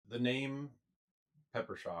the name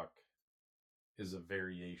Peppershock is a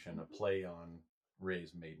variation, a play on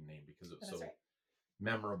Ray's maiden name because it was so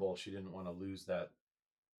memorable. She didn't want to lose that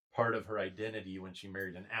part of her identity when she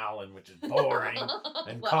married an Allen, which is boring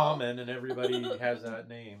and common, and everybody has that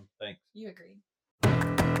name. Thanks. You agreed.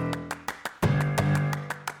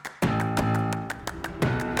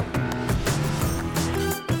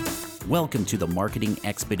 Welcome to the Marketing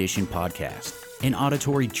Expedition Podcast, an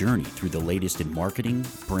auditory journey through the latest in marketing,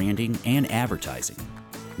 branding, and advertising.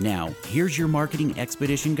 Now, here's your Marketing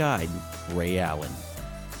Expedition guide, Ray Allen.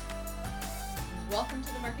 Welcome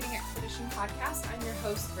to the Marketing Expedition Podcast. I'm your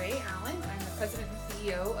host, Ray Allen. I'm the president and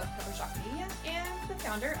CEO of Peppershock Media and the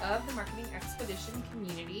founder of the Marketing Expedition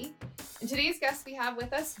community. And today's guest, we have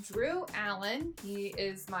with us Drew Allen. He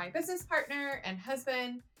is my business partner and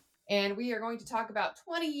husband, and we are going to talk about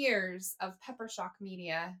 20 years of Peppershock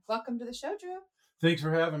Media. Welcome to the show, Drew. Thanks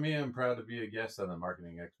for having me. I'm proud to be a guest on the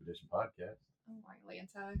Marketing Expedition Podcast. Oh my,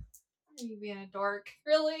 Lanta. Are you being a dork?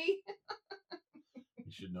 Really?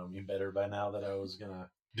 You should know me better by now that I was going to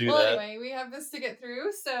do well, that. Anyway, we have this to get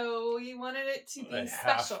through, so we wanted it to be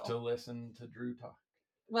special. I have to listen to Drew talk.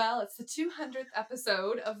 Well, it's the 200th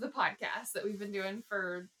episode of the podcast that we've been doing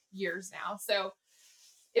for years now. So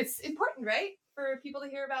it's important, right? For people to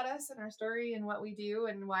hear about us and our story and what we do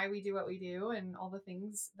and why we do what we do and all the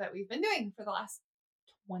things that we've been doing for the last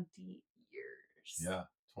 20 years. Yeah,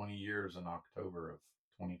 20 years in October of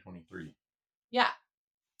 2023. Yeah.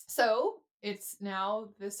 So it's now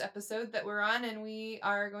this episode that we're on, and we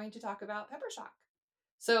are going to talk about Peppershock.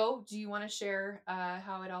 So do you want to share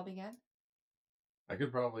how it all began? I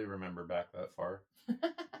could probably remember back that far.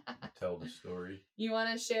 Tell the story. You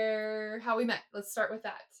want to share how we met? Let's start with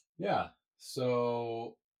that. Yeah.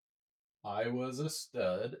 So I was a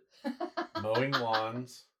stud mowing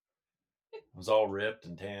lawns. I was all ripped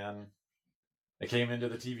and tan. I came into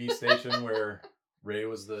the TV station where Ray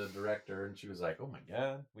was the director, and she was like, "Oh my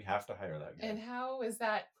God, we have to hire that guy." And how is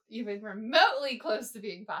that even remotely close to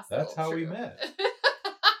being possible? That's how we met.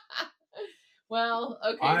 Well,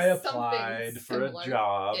 okay. I applied for a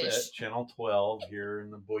job at Channel 12 here in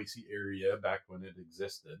the Boise area back when it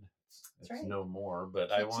existed. It's right. No more,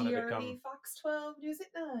 but I wanted to come. Fox 12 News at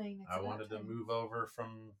 9. I wanted to move over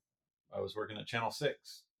from. I was working at Channel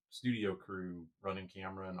 6 studio crew, running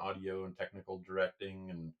camera and audio and technical directing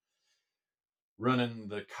and running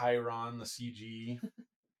the Chiron, the CG.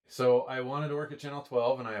 So I wanted to work at Channel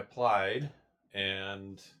 12, and I applied,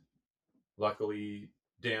 and luckily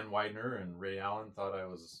Dan Widener and Ray Allen thought I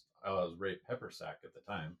was Ray Peppersack at the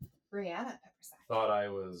time. Rhianna Peppersack. Thought I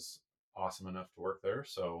was awesome enough to work there,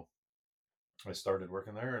 so I started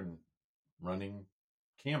working there and running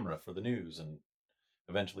camera for the news, and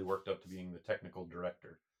eventually worked up to being the technical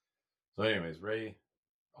director. So anyways, Ray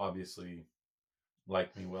obviously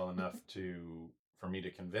liked me well enough for me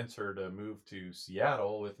to convince her to move to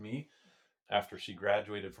Seattle with me after she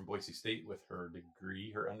graduated from Boise State with her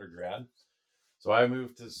degree, her undergrad. So I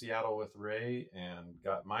moved to Seattle with Ray and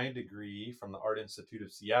got my degree from the Art Institute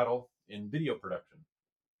of Seattle in video production.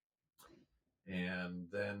 And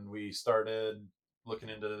then we started looking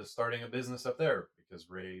into starting a business up there because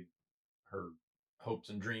Ray, her hopes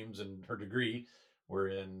and dreams and her degree were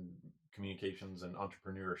in communications and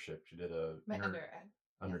entrepreneurship. She did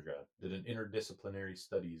undergrad, did an interdisciplinary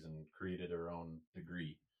studies and created her own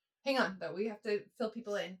degree. Hang on, though. We have to fill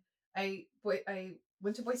people in. I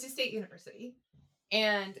went to Boise State University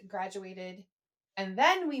and graduated, and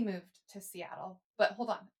then we moved to Seattle. But hold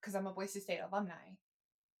on, because I'm a Boise State alumni,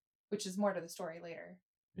 which is more to the story later,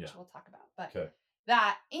 which we'll talk about. But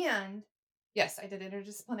that, and yes, I did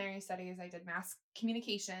interdisciplinary studies. I did mass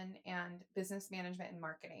communication and business management and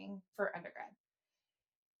marketing for undergrad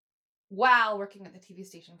while working at the TV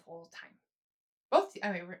station full time.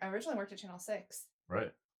 I originally worked at Channel 6.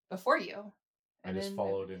 Right. Before you. I just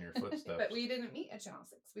followed in your footsteps. But we didn't meet at Channel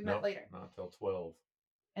 6. We met later. Not until 12.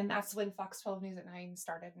 And that's when Fox 12 News at 9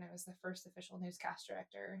 started, and I was the first official newscast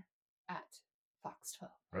director at Fox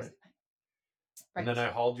 12 News at 9. Right. And then I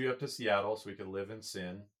hauled you up to Seattle so we could live in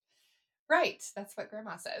sin. Right. That's what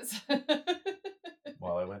Grandma says.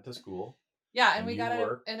 While I went to school. Yeah, and we got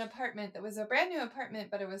an apartment that was a brand new apartment,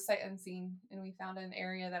 but it was sight unseen, and we found an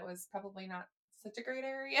area that was probably not such a great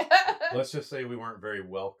area. Let's just say we weren't very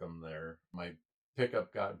welcome there. My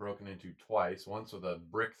pickup got broken into twice, once with a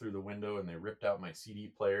brick through the window, and they ripped out my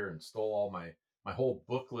CD player and stole all my whole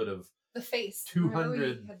booklet of the face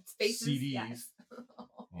 200 CDs. Yes.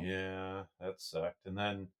 Yeah, that sucked. And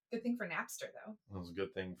then good thing for Napster, though. It was a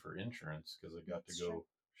good thing for insurance because I got to go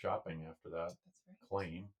shopping after that. That's right.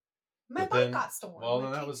 Claim. My bike got stolen. Well,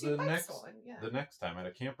 then that was the next time. I had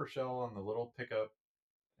a camper shell on the little pickup,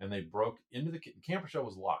 and they broke into the camper shell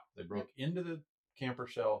was locked. They broke into the camper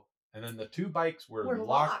shell, and then the 2 bikes were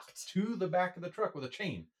locked to the back of the truck with a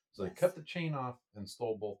chain. So they cut the chain off and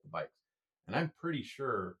stole both the bikes. And I'm pretty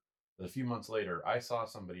sure that a few months later, I saw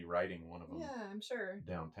somebody riding one of them. Yeah, I'm sure.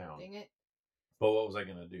 Downtown. Dang it. But what was I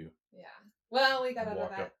gonna do? Yeah. Well, we got out of Walk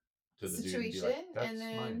that up to the situation dude and be like, "That's and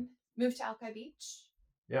then mine." moved to Alki Beach.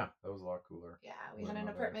 Yeah, that was a lot cooler. Yeah, we had an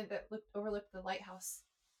apartment that overlooked the lighthouse.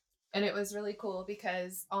 And it was really cool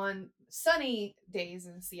because on sunny days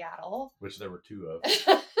in Seattle, which there were 2 of,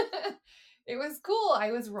 it was cool.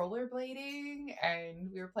 I was rollerblading and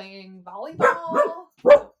we were playing volleyball.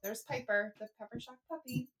 Oh, there's Piper, the Peppershock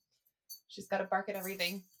puppy. She's got to bark at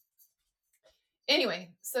everything.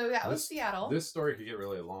 Anyway, so that was Seattle. This story could get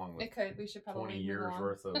really long. It could. We should probably 20 years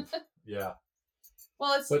worth of yeah.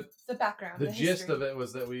 Well, it's the background. The gist of it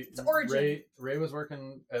was that Ray was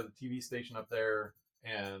working at a TV station up there,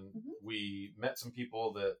 and we met some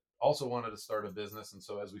people that also wanted to start a business. And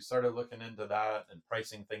so as we started looking into that and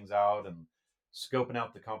pricing things out and scoping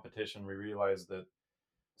out the competition, we realized that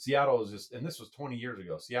Seattle was just, and this was 20 years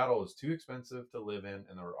ago, Seattle was too expensive to live in,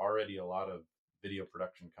 and there were already a lot of video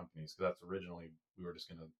production companies, because that's originally, we were just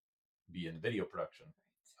going to be in video production.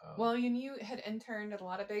 Well, you had interned at a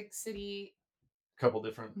lot of big city, couple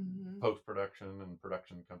different post-production and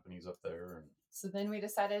production companies up there. And so then we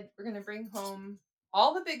decided we're going to bring home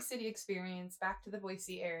all the big city experience back to the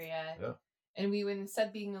Boise area. Yeah. And we would, instead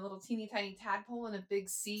of being a little teeny tiny tadpole in a big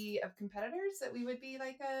sea of competitors, that we would be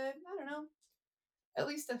like I don't know, at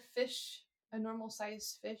least a normal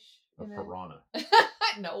sized fish. A piranha.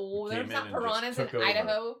 No, there's not piranhas in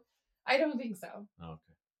Idaho. I don't think so.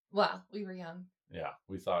 Okay. Well, we were young. Yeah,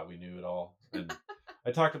 we thought we knew it all. And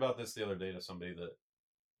I talked about this the other day to somebody that,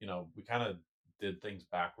 we kind of did things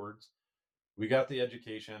backwards. We got the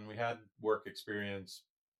education, we had work experience,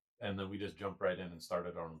 and then we just jumped right in and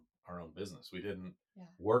started our own business. We didn't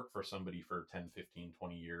work for somebody for 10, 15,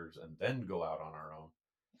 20 years and then go out on our own.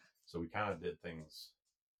 Yeah. So we kind of did things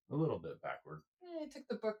a little bit backward. I took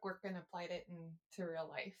the book work and applied it into real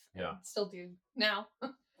life. Yeah. Still do now.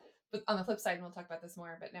 But on the flip side, and we'll talk about this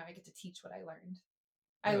more, but now I get to teach what I learned.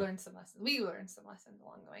 I learned some lessons. We learned some lessons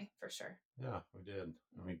along the way, for sure. Yeah, we did.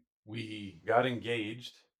 I mean, we got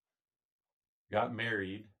engaged, got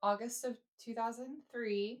married. August of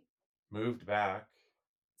 2003. Moved back.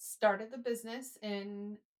 Started the business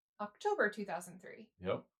in October 2003.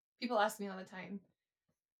 Yep. People ask me all the time,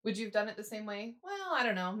 would you have done it the same way? Well, I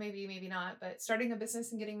don't know. Maybe not. But starting a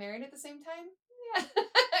business and getting married at the same time? Yeah.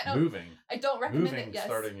 I don't recommend it. Yes.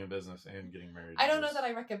 Starting a business and getting married. I don't know that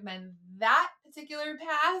I recommend that particular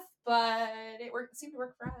path, but it seemed to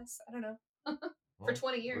work for us. I don't know. For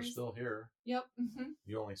 20 years. We're still here. Yep.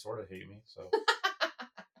 You only sort of hate me, so.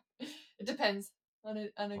 It depends on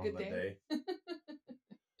a good day.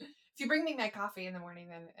 If you bring me my coffee in the morning,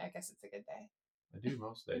 then I guess it's a good day. I do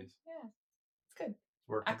most days. Yeah. It's good. It's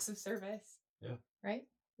working. Acts of service. Yeah. Right?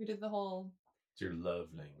 We did the whole... It's your love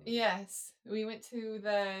language. Yes. We went to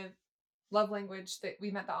the love language that we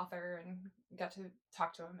met the author and got to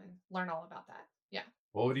talk to him and learn all about that. Yeah.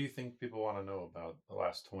 Well, what do you think people want to know about the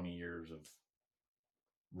last 20 years of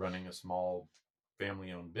running a small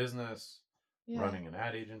family-owned business, running an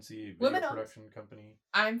ad agency, video production company?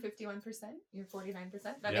 I'm 51%. You're 49%.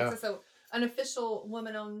 That makes us an official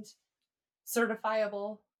woman-owned,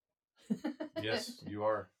 certifiable. Yes, you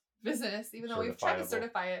are. Business, even though we've tried to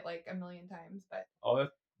certify it like a million times, but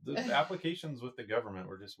the applications with the government,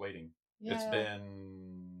 we're just waiting. Yeah. It's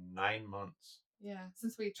been 9 months. Yeah,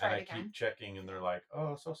 since we tried again. I keep checking, and they're like,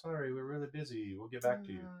 "Oh, so sorry, we're really busy. We'll get back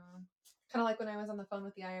to you." Kind of like when I was on the phone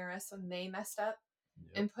with the IRS when they messed up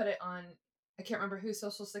and put it on. I can't remember whose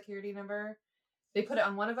social security number. They put it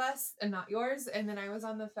on one of us and not yours, and then I was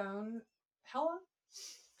on the phone. How long?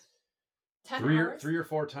 10 hours? 3 or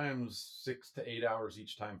 4 times, 6 to 8 hours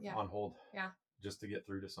each time on hold. Yeah. Just to get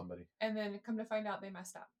through to somebody. And then come to find out they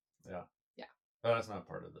messed up. Yeah. Yeah. Oh, that's not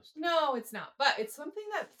part of this. No, it's not. But it's something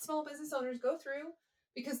that small business owners go through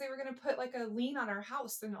because they were going to put like a lien on our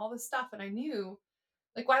house and all this stuff. And I knew,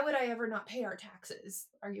 like, why would I ever not pay our taxes?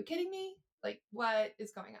 Are you kidding me? Like, what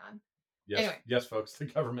is going on? Yes. Anyway. Yes, folks, the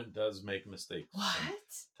government does make mistakes. What?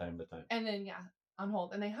 Time to time. And then, on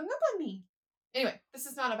hold. And they hung up on me. Anyway, this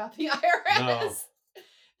is not about the IRS. No.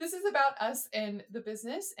 This is about us and the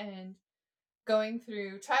business and going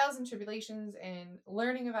through trials and tribulations and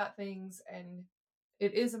learning about things. And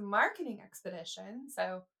it is a marketing expedition.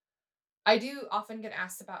 So I do often get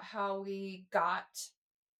asked about how we got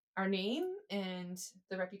our name and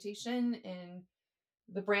the reputation and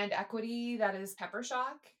the brand equity that is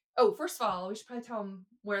Peppershock. Oh, first of all, we should probably tell them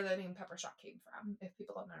where the name Peppershock came from if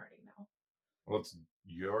people don't already know. Well, it's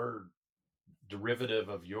your derivative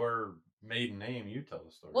of your maiden name. You tell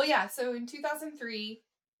the story. Well, yeah. So in 2003,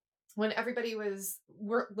 when everybody was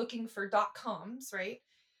looking for .coms, right?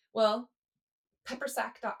 Well,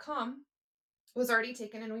 peppersack.com was already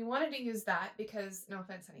taken, and we wanted to use that because, no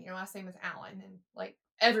offense, honey, your last name is Allen, and like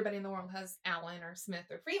everybody in the world has Allen or Smith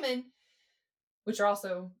or Freeman, which are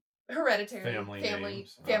also hereditary family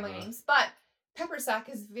names. But Peppersack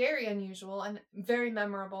is very unusual and very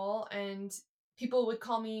memorable, and people would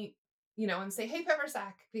call me, and say, "Hey,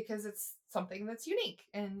 Peppersack," because it's something that's unique.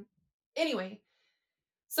 And anyway,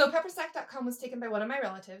 so peppersack.com was taken by one of my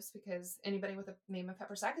relatives because anybody with a name of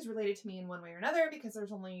Peppersack is related to me in one way or another because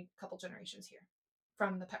there's only a couple generations here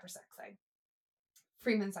from the Peppersack side.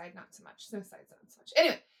 Freeman side, not so much. Smith side, not so much.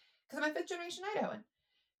 Anyway, because I'm a 5th generation Idahoan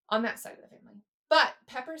on that side of the family. But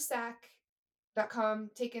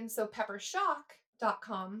peppersack.com taken, so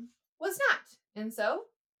peppershock.com was not. And so,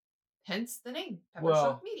 hence the name,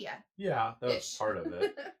 Peppershock Media. Yeah, that was part of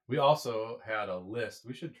it. We also had a list.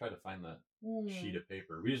 We should try to find that sheet of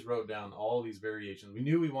paper. We just wrote down all these variations. We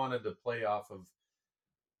knew we wanted to play off of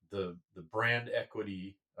the brand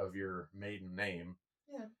equity of your maiden name.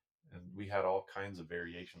 Yeah. And we had all kinds of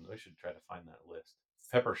variations. I should try to find that list.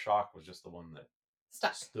 Peppershock was just the one that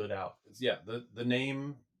stood out. Yeah, the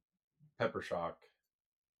name Peppershock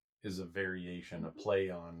is a variation, a play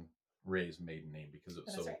on Rhea's maiden name because it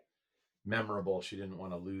was so memorable. She didn't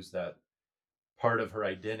want to lose that part of her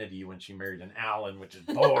identity when she married an Allen, which is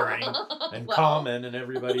boring and common, and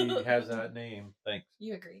everybody has that name. Thanks.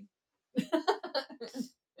 You agree. It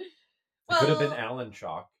could have been Allen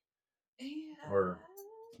Shock. Yeah. Or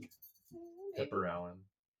Pepper Allen.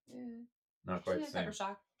 Yeah. Not quite the same.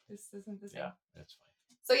 Peppershock. This isn't the same. Yeah, that's fine.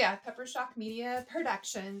 So yeah, Peppershock Media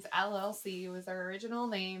Productions LLC was our original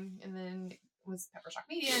name, and then it was Peppershock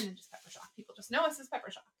Media, and then just Peppershock. People just know us as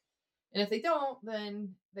Peppershock, and if they don't,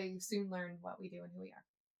 then they soon learn what we do and who we are.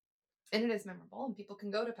 And it is memorable, and people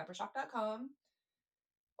can go to peppershock.com,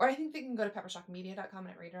 or I think they can go to peppershockmedia.com and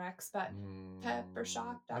it redirects, but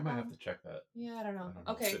peppershock.com. I might have to check that. Yeah, I don't know.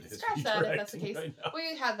 Okay, scratch that if that's the case. Right,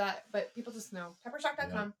 we had that, but people just know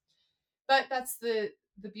peppershock.com. Yeah. But that's the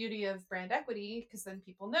beauty of brand equity, because then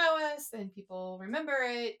people know us and people remember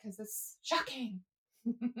it because it's shocking.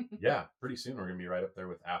 Yeah, pretty soon we're going to be right up there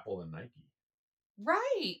with Apple and Nike.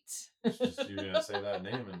 Right. You're going to say that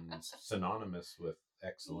name and it's synonymous with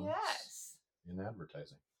excellence in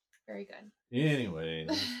advertising. Very good. Anyway.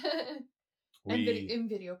 In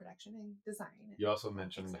video production and design. You also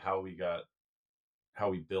mentioned how we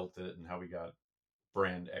built it and how we got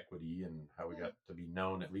brand equity and how we got to be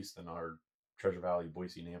known, at least in our Treasure Valley,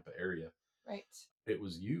 Boise, Nampa area. Right. It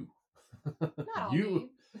was you. Not you.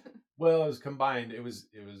 Well, it was combined. It was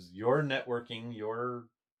your networking, your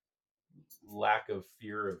lack of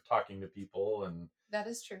fear of talking to people, and that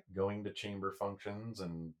is true. Going to chamber functions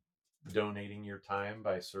and donating your time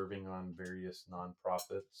by serving on various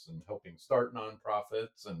nonprofits and helping start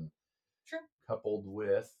nonprofits, and coupled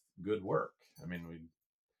with good work. I mean,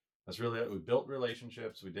 that's really it. We built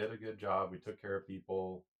relationships. We did a good job. We took care of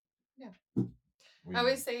people. Yeah. I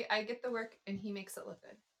always say I get the work and he makes it look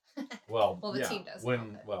good. Well, the team does.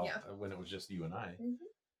 When it was just you and I. Mm-hmm.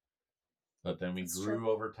 But then we grew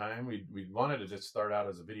over time. We wanted to just start out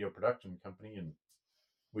as a video production company, and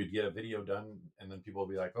we'd get a video done, and then people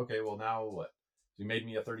would be like, okay, well, now what? So you made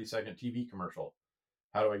me a 30-second TV commercial.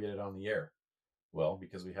 How do I get it on the air? Well,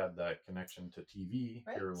 because we had that connection to TV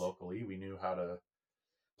here locally, we knew how to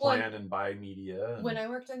plan and buy media. When I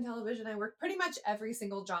worked on television, I worked pretty much every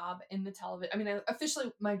single job in the television. I mean,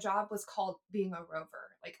 officially, my job was called being a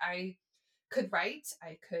rover. Like, I could write,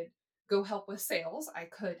 I could go help with sales, I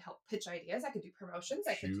could help pitch ideas, I could do promotions,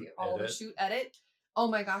 I could do all the shoot, edit. Oh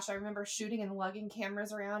my gosh, I remember shooting and lugging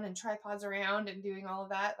cameras around and tripods around and doing all of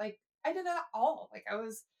that. Like, I did it all. Like, I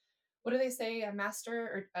was, what do they say, a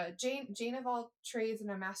master, or Jane of all trades and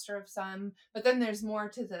a master of some. But then there's more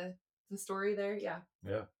to the story there. Yeah.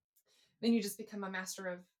 Then you just become a master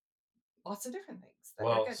of lots of different things.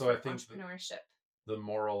 Well, so I think entrepreneurship. The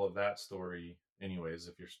moral of that story, anyways,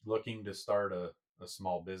 if you're looking to start a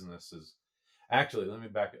small business, is actually, let me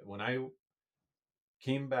back it. When I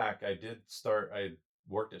came back, I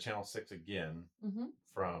worked at Channel 6 again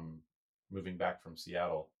from moving back from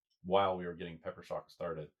Seattle while we were getting Peppershock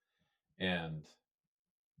started. And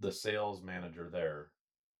the sales manager there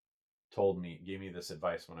gave me this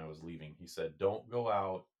advice when I was leaving. He said, don't go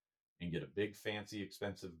out and get a big, fancy,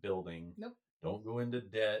 expensive building. Nope. Don't go into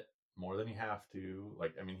debt more than you have to.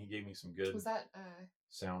 Like, I mean, he gave me some good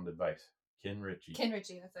sound advice. Ken Ritchie,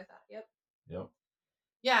 that's what I thought. Yep.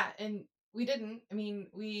 Yeah, and we didn't. I mean,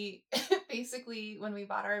 we basically, when we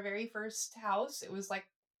bought our very first house, it was like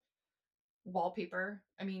wallpaper.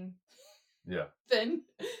 I mean, Yeah. thin,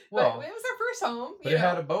 but Well, it was our first home. but it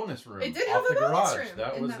had a bonus room It did off have the a bonus garage. room,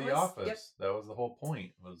 That and was that the was office. yep. That was the whole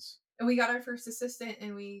point. Was And we got our first assistant,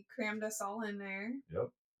 and we crammed us all in there. Yep.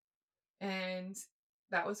 And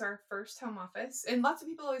that was our first home office. And lots of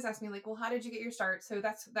people always ask me, like, well, how did you get your start? So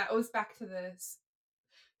that goes back to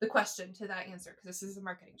the question to that answer, because this is a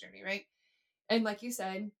marketing journey, right? And like you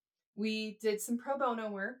said, we did some pro bono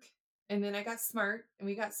work, and then I got smart, and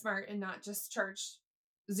we got smart and not just charged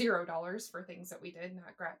 $0 for things that we did,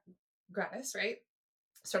 not gratis, right?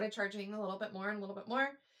 Started charging a little bit more and a little bit more.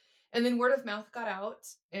 And then word of mouth got out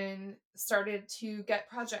and started to get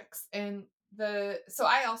projects. And so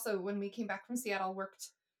I also, when we came back from Seattle, worked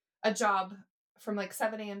a job from like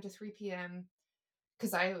 7 a.m. to 3 p.m.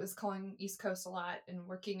 because I was calling East Coast a lot and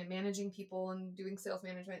working and managing people and doing sales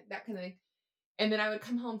management, that kind of thing. And then I would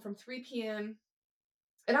come home from 3 p.m.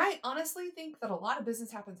 And I honestly think that a lot of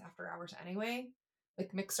business happens after hours anyway,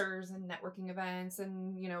 like mixers and networking events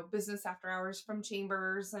and, business after hours from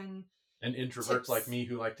chambers and introverts tips. like me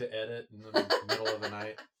who like to edit in the middle of the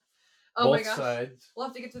night. Oh Both my gosh. sides. We'll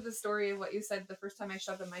have to get to the story of what you said the first time I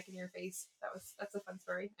shoved a mic in your face. That's a fun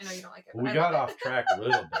story. I know you don't like it. We got off track a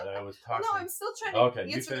little bit. I was talking. No, I'm still trying to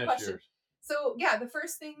answer the question. Yours. So yeah, the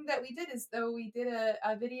first thing that we did is we did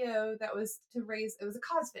a video that was it was a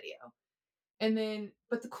cause video. And then,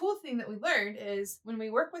 but the cool thing that we learned is when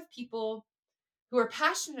we work with people who are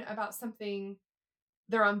passionate about something,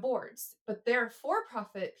 they're on boards, but they're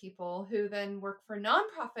for-profit people who then work for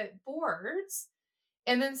nonprofit boards.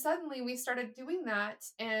 And then suddenly we started doing that.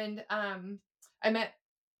 And I met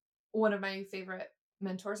one of my favorite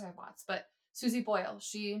mentors, I have lots, but Susie Boyle,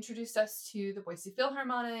 she introduced us to the Boise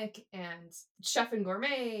Philharmonic and Chef and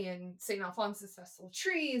Gourmet and St. Alphonsus Festival of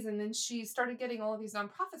Trees. And then she started getting all of these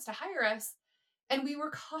nonprofits to hire us. And we were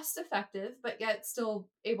cost effective, but yet still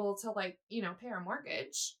able to pay our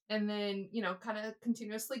mortgage and then, kind of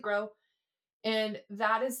continuously grow. And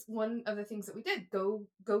that is one of the things that we did. Go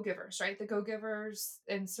givers, right? The go givers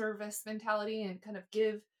and service mentality and kind of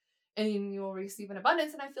give and you will receive in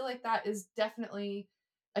abundance. And I feel like that is definitely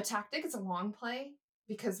a tactic. It's a long play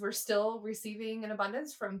because we're still receiving in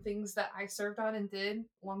abundance from things that I served on and did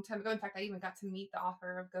a long time ago. In fact, I even got to meet the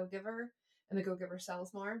author of Go Giver and the Go Giver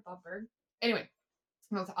Sells More, Bob Berg. Anyway,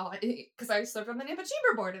 because I served on the Nampa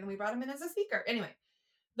Chamber Board and we brought him in as a speaker. Anyway,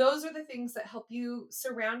 those are the things that help you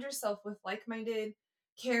surround yourself with like-minded,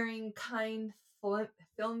 caring, kind,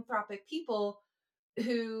 philanthropic people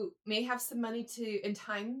who may have some money and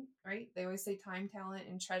time, right? They always say time, talent,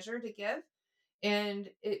 and treasure to give. And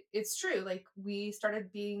it's true. Like we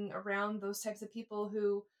started being around those types of people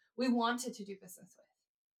who we wanted to do business with.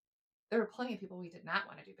 There were plenty of people we did not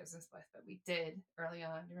want to do business with, but we did early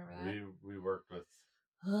on. Do you remember that? We worked with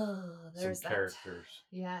there's some characters.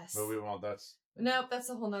 Yes. But we won't. That's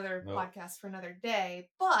a whole nother podcast for another day.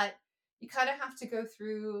 But you kind of have to go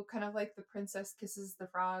through kind of like the princess kisses the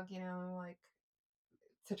frog, like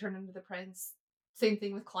to turn into the prince. Same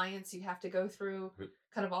thing with clients. You have to go through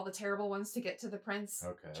kind of all the terrible ones to get to the prince.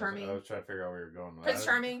 Okay. Charming. I was trying to figure out where you're going. Prince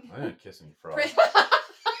Charming. I didn't kiss any frogs.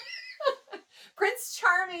 Prince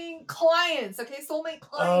Charming clients. Okay, soulmate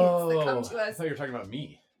clients that come to us. I thought you were talking about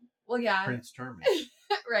me. Well, yeah. Prince Charming.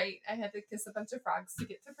 Right. I had to kiss a bunch of frogs to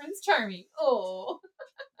get to Prince Charming. Oh.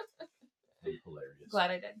 Hilarious.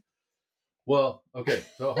 Glad I did. Well, okay.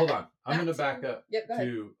 So hold on. I'm going to back up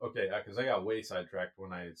to because I got way sidetracked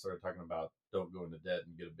when I started talking about don't go into debt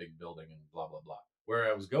and get a big building and blah, blah, blah. Where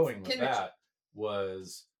I was going with that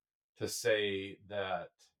was to say that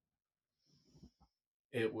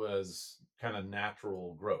it was kind of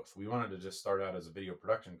natural growth. We wanted to just start out as a video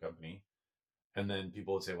production company. And then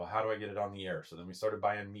people would say, well, how do I get it on the air? So then we started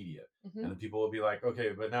buying media. Mm-hmm. And then people would be like,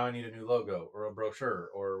 okay, but now I need a new logo or a brochure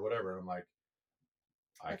or whatever. And I'm like,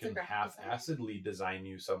 I can half-assedly design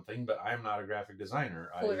you something, but I'm not a graphic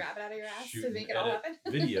designer. Pull a rabbit out of your ass to make it all happen.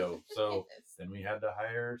 Video. So then we had to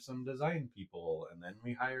hire some design people, and then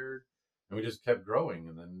we hired, and we just kept growing.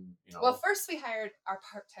 And then, Well, first we hired our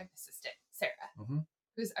part-time assistant, Sarah,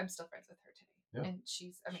 who's I'm still friends with her today. Yeah. And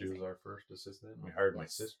she's amazing. She was our first assistant. We hired my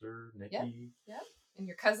sister, Nikki. Yep. And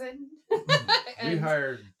your cousin. We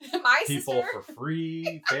hired my people sister. for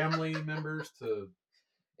free, family members to.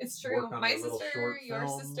 It's true. My sister, your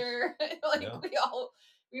sister,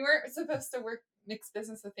 we weren't supposed to mix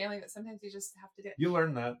business with family, but sometimes you just have to do it. You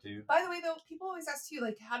learn that too. By the way, though, people always ask you,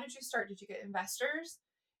 how did you start? Did you get investors?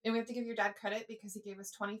 And we have to give your dad credit because he gave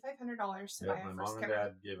us $2,500 to buy our first camera. My mom and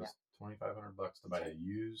dad gave us $2,500 to buy a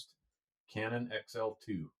used Canon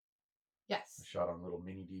XL2. Yes. I shot on little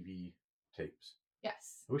mini DV tapes.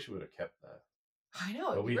 Yes. I wish we would have kept that. I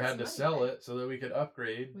know. But we had to sell it so that we could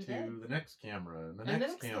upgrade to the next camera and the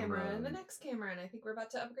next camera and the next camera. And I think we're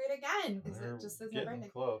about to upgrade again because it just is never ending.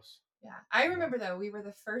 Close. Yeah. I remember though, we were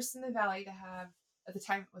the first in the Valley to have, at the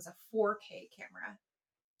time it was a 4K camera.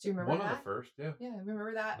 Do you remember that? One of the first, yeah. Yeah, I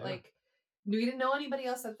remember that. Yeah. Like, we didn't know anybody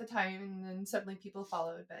else at the time, and then suddenly people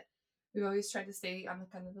followed. But we've always tried to stay on the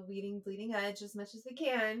kind of the bleeding edge as much as we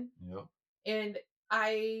can. Yep. And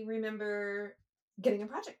I remember getting a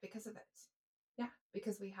project because of it. Yeah,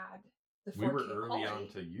 because we had the 4K We were early quality. on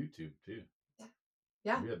to YouTube too. Yeah.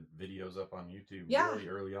 Yeah. We had videos up on YouTube really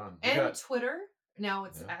early on. And Twitter. Now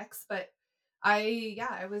it's X, but I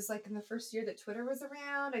was like in the first year that Twitter was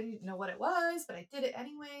around. I didn't know what it was, but I did it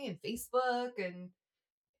anyway, and Facebook and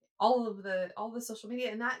all the social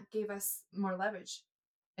media, and that gave us more leverage.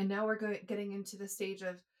 And now we're getting into the stage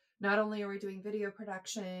of not only are we doing video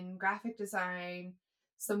production, graphic design,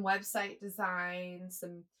 some website design,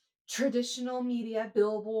 some traditional media,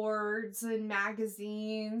 billboards and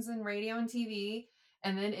magazines and radio and TV,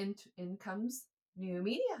 and then in comes new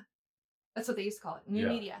media. That's what they used to call it, new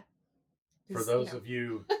media. For those of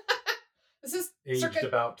you this is aged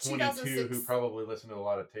about 22 who probably listen to a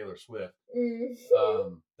lot of Taylor Swift,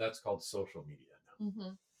 that's called social media now.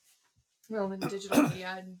 Mm-hmm. Well, in digital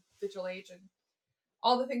media and digital age and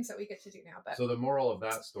all the things that we get to do now. But so the moral of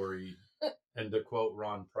that story, and to quote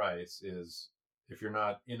Ron Price, is if you're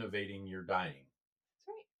not innovating, you're dying.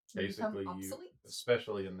 That's right. Basically,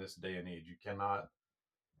 especially in this day and age, you cannot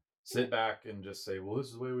sit back and just say, well, this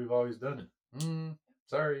is the way we've always done it.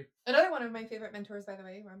 Sorry. Another one of my favorite mentors, by the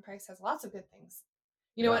way, Ron Price, has lots of good things.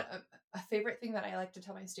 You know what? A favorite thing that I like to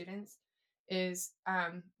tell my students is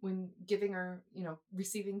when giving or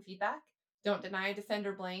receiving feedback, don't deny, defend,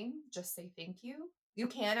 or blame. Just say thank you. You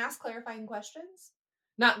can ask clarifying questions,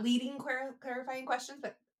 not leading clarifying questions,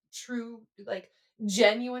 but true, like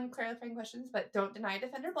genuine clarifying questions. But don't deny,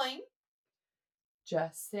 defend, or blame.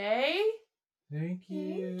 Just say thank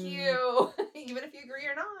you. Thank you, even if you agree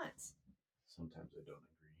or not. Sometimes I don't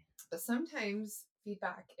agree. But sometimes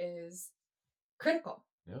feedback is critical,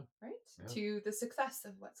 right? Yeah. To the success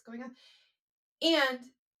of what's going on. And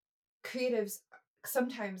creatives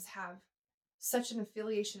sometimes have such an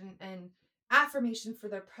affiliation and affirmation for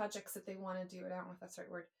their projects that they want to do it. I don't know if that's the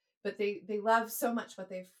right word, but they love so much what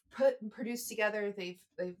they've put and produced together.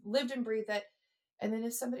 They've lived and breathed it. And then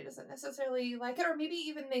if somebody doesn't necessarily like it, or maybe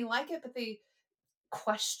even they like it, but they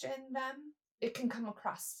question them, it can come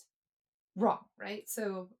across wrong, right?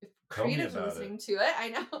 So if creatives are listening to it, I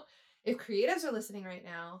know if creatives are listening right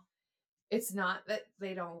now, it's not that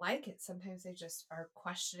they don't like it. Sometimes they just are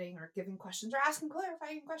questioning or giving questions or asking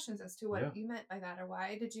clarifying questions as to what you meant by that, or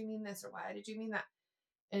why did you mean this, or why did you mean that?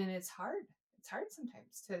 And it's hard. It's hard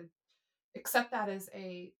sometimes to accept that as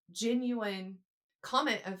a genuine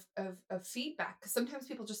comment of feedback, because sometimes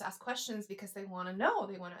people just ask questions because they want to know,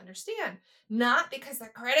 they want to understand, not because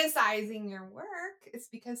they're criticizing your work. It's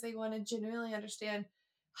because they want to genuinely understand,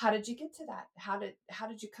 how did you get to that, how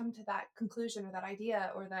did you come to that conclusion or that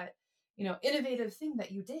idea or that innovative thing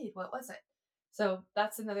that you did, what was it? So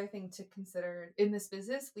that's another thing to consider in this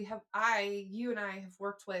business. You and I have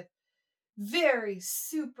worked with very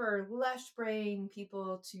super left brain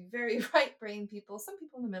people to very right brain people, some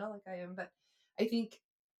people in the middle like I am, but I think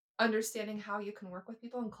understanding how you can work with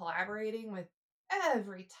people and collaborating with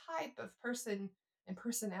every type of person and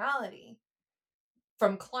personality,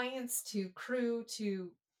 from clients to crew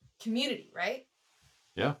to community, right?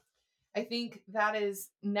 Yeah. I think that is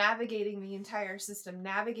navigating the entire system,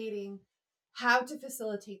 navigating how to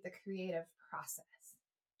facilitate the creative process.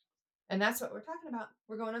 And that's what we're talking about.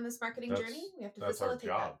 We're going on this marketing journey. We have to facilitate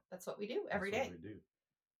that. That's what we do every day. We do.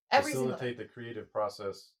 Every facilitate the creative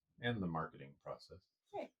process and the marketing process.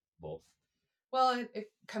 Right. Both. Well,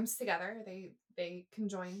 it comes together. They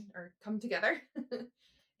conjoin or come together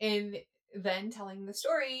in then telling the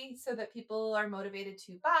story so that people are motivated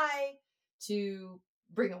to buy, to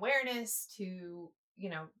bring awareness, to,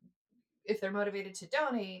 if they're motivated to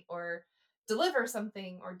donate or deliver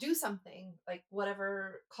something or do something, like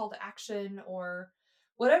whatever call to action or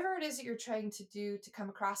whatever it is that you're trying to do to come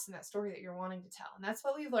across in that story that you're wanting to tell. And that's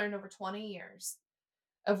what we've learned over 20 years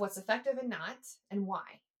of what's effective and not, and why,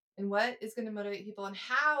 and what is going to motivate people and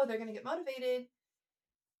how they're going to get motivated,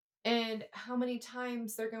 and how many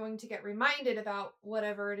times they're going to get reminded about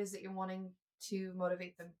whatever it is that you're wanting to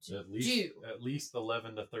motivate them to do. At least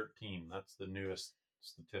 11 to 13. That's the newest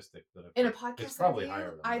statistic that I've in a podcast it's probably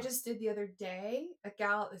higher than I that. just did the other day. A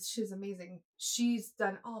gal, she's amazing. She's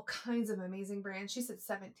done all kinds of amazing brands. She said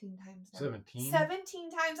 17 times now.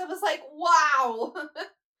 17 times. I was like, wow.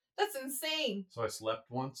 That's insane. So I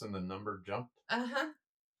slept once and the number jumped.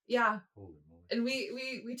 Yeah. Holy moly! And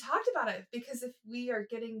we talked about it because if we are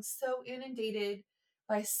getting so inundated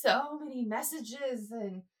by so many messages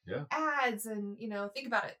and ads, and think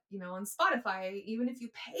about it, on Spotify, even if you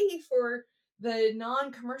pay for the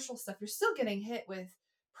non-commercial stuff, you're still getting hit with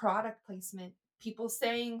product placement, people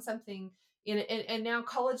saying something and now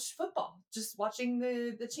college football, just watching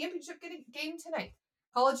the championship game tonight,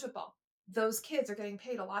 college football, those kids are getting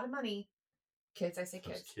paid a lot of money. Kids, I say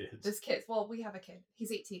kids. This kids. Well, we have a kid.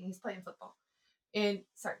 He's 18. He's playing football. And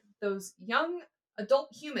those young adult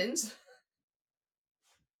humans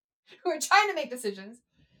who are trying to make decisions.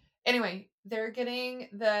 Anyway, they're getting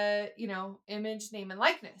the, image, name, and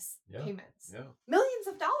likeness payments. Yeah. Millions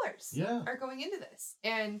of dollars are going into this.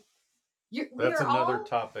 And that's another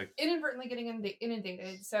topic. Inadvertently getting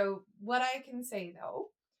inundated. So what I can say,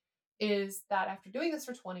 though, is that after doing this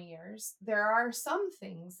for 20 years, there are some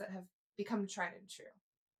things that have become tried and true.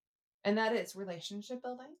 And that is relationship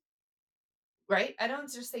building. Right? I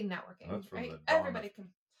don't just say networking. That's from right? the dawn Everybody of, can.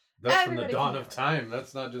 That's from the dawn of time.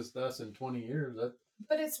 That's not just us in 20 years.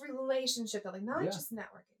 But it's relationship building, not just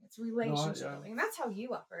networking. It's relationship building. And that's how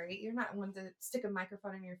you operate. You're not one to stick a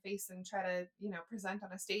microphone in your face and try to, present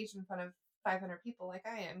on a stage in front of 500 people like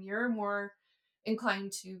I am. You're more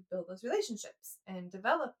inclined to build those relationships and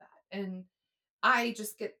develop that. And I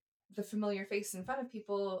just get the familiar face in front of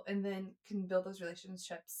people and then can build those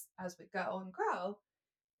relationships as we go and grow.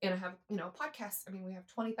 And I have, podcasts. I mean, we have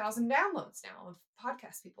 20,000 downloads now of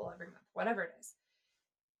podcast people every month, whatever it is.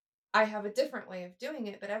 I have a different way of doing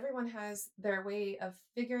it, but everyone has their way of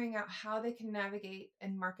figuring out how they can navigate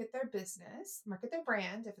and market their business, market their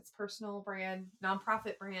brand, if it's personal brand,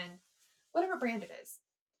 nonprofit brand, whatever brand it is.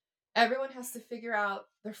 Everyone has to figure out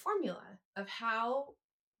their formula of how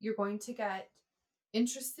you're going to get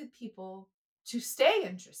interested people to stay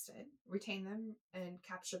interested, retain them and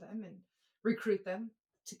capture them and recruit them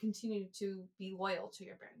to continue to be loyal to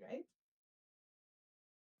your brand, right?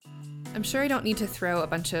 I'm sure I don't need to throw a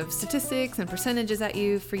bunch of statistics and percentages at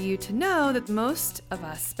you for you to know that most of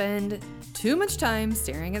us spend too much time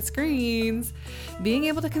staring at screens. Being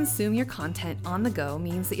able to consume your content on the go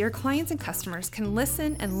means that your clients and customers can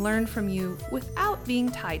listen and learn from you without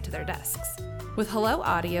being tied to their desks. With Hello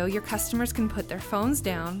Audio, your customers can put their phones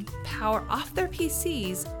down, power off their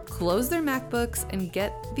PCs, close their MacBooks, and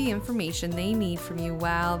get the information they need from you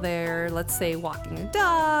while they're, let's say, walking a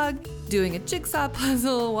dog, doing a jigsaw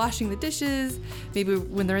puzzle, washing the dishes, maybe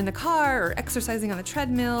when they're in the car or exercising on the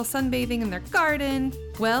treadmill, sunbathing in their garden.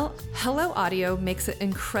 Well, Hello Audio makes it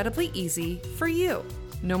incredibly easy for you.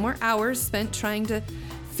 No more hours spent trying to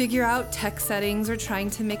figure out tech settings or trying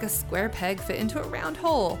to make a square peg fit into a round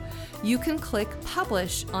hole. You can click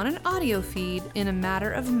publish on an audio feed in a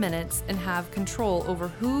matter of minutes and have control over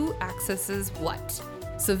who accesses what.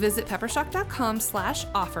 So visit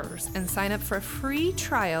peppershock.com/offers and sign up for a free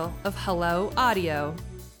trial of Hello Audio.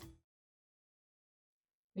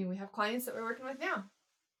 I mean, we have clients that we're working with now.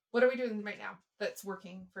 What are we doing right now that's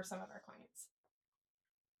working for some of our clients?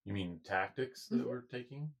 You mean tactics that we're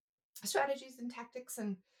taking? Strategies and tactics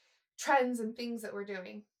and trends and things that we're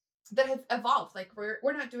doing that have evolved. Like we're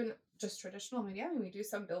not doing just traditional media. I mean, we do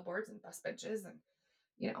some billboards and bus benches and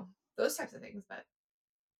those types of things, but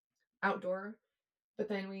outdoor. But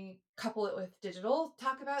then we couple it with digital,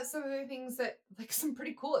 talk about some of the things that, like, some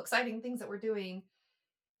pretty cool, exciting things that we're doing,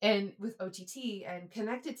 and with OTT and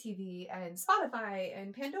connected TV and Spotify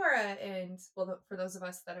and Pandora, and for those of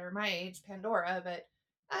us that are my age, Pandora, but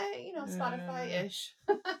Spotify-ish.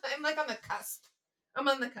 I'm like on the cusp. I'm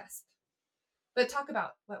on the cusp. But talk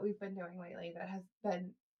about what we've been doing lately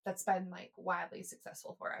that's been like wildly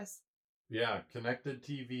successful for us. Yeah, connected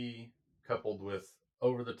TV coupled with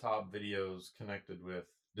over-the-top videos connected with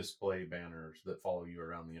display banners that follow you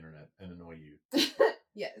around the internet and annoy you.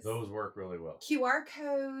 Yes. Those work really well. QR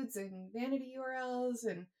codes and vanity URLs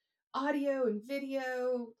and audio and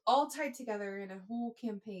video all tied together in a whole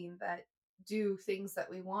campaign that do things that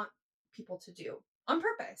we want people to do on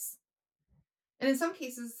purpose. And in some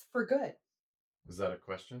cases for good. Is that a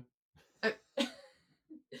question?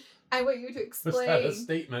 I want you to explain Was that a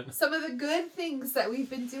statement? Some of the good things that we've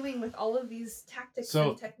been doing with all of these tactics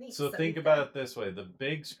and techniques. So think about it this way. The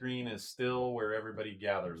big screen is still where everybody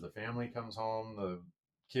gathers. The family comes home. The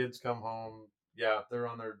kids come home. Yeah, they're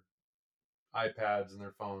on their iPads and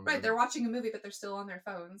their phones. Right, they're watching a movie, but they're still on their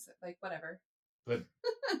phones. Like, whatever. But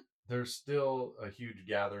there's still a huge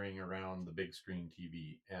gathering around the big screen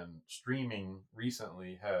TV. And streaming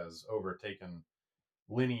recently has overtaken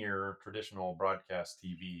linear traditional broadcast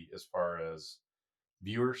TV as far as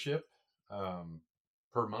viewership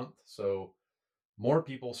per month. So more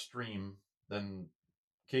people stream than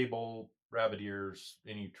cable, rabbit ears,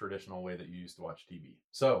 any traditional way that you used to watch TV.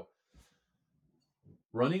 So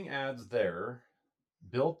running ads there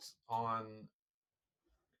built on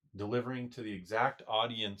delivering to the exact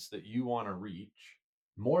audience that you want to reach,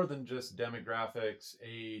 more than just demographics,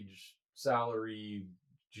 age, salary,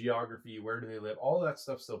 geography, where do they live, all that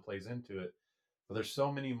stuff still plays into it. But there's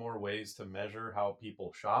so many more ways to measure how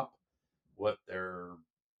people shop, what their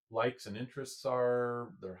likes and interests are,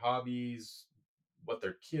 their hobbies, what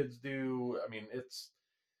their kids do. I mean, it's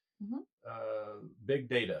Mhm. big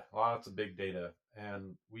data, lots of big data,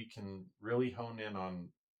 and we can really hone in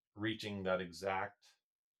on reaching that exact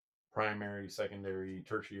primary, secondary,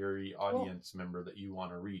 tertiary Cool. audience member that you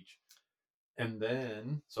want to reach. And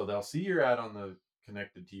then, so they'll see your ad on the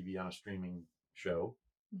connected TV on a streaming show.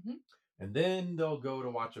 Mhm. And then they'll go to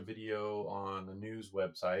watch a video on a news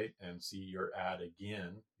website and see your ad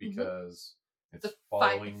again Mhm. because it's The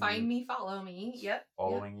following find you, me, follow me. Yep. Yep.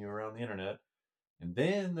 following you around the internet. And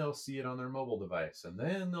then they'll see it on their mobile device. And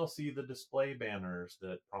then they'll see the display banners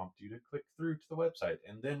that prompt you to click through to the website.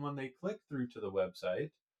 And then when they click through to the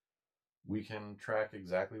website, we can track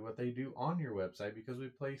exactly what they do on your website because we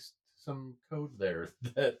placed some code there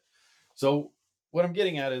that. So what I'm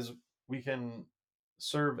getting at is we can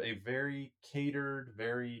serve a very catered,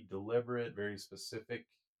 very deliberate, very specific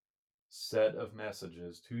set of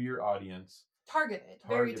messages to your audience, Targeted.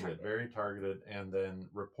 Very targeted, targeted. very targeted, and then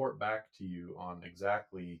report back to you on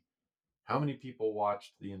exactly how many people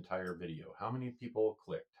watched the entire video, how many people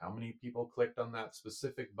clicked, how many people clicked on that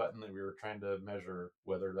specific button that we were trying to measure,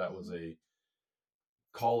 whether that was Mhm. a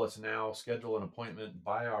call us now, schedule an appointment,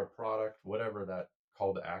 buy our product, whatever that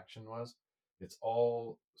call to action was. It's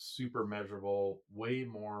all super measurable, way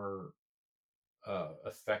more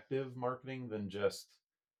effective marketing than just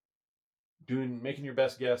making your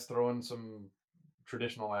best guess, throwing some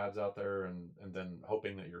traditional ads out there, and then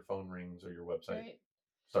hoping that your phone rings or your website Right.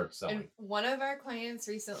 starts And selling. one of our clients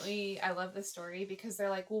recently, I love this story because they're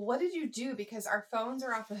like, "Well, what did you do? Because our phones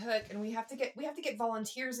are off the hook, and we have to get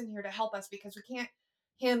volunteers in here to help us because we can't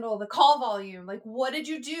handle the call volume. Like, what did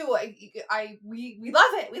you do? We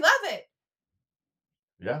love it. We love it."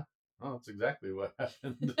 Yeah, well, that's exactly what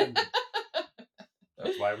happened. And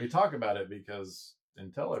that's why we talk about it, because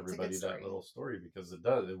and tell It's a good everybody that story. little story, because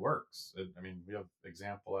it works. I mean, we have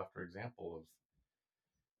example after example of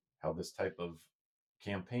how this type of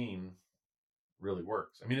campaign really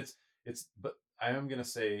works. I mean, but I am going to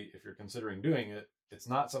say, if you're considering doing it, it's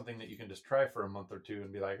not something that you can just try for a month or two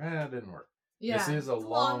and be like, it didn't work. This Yeah, is a it's a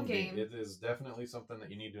long long game. game. It is definitely something that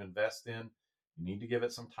you need to invest in. You need to give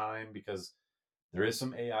it some time, because there is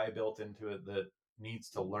some AI built into it that needs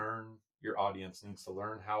to learn your audience, needs to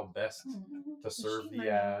learn how best to serve Machine the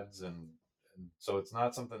learning. ads. And so it's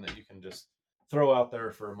not something that you can just throw out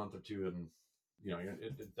there for a month or two. And,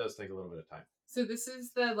 it does take a little bit of time. So this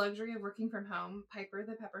is the luxury of working from home. Piper,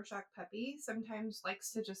 the Peppershock puppy, sometimes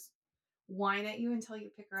likes to just whine at you until you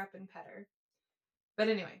pick her up and pet her. But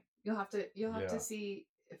anyway, you'll have to Yeah. see,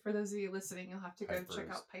 for those of you listening, you'll have to go Piper check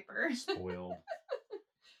is out Piper. spoiled.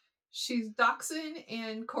 She's Dachshund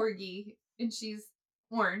and Corgi, and she's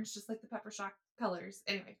orange, just like the Peppershock colors.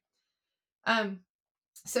 Anyway, um,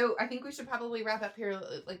 so I think we should probably wrap up here,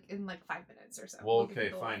 like in like 5 minutes or so. Well, We'll give okay,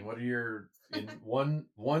 people a fine. warning. What are your in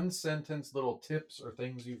one sentence little tips or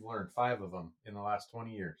things you've learned? 5 of them in the last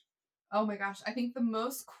 20 years. Oh my gosh, I think the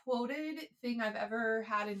most quoted thing I've ever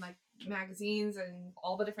had in like magazines and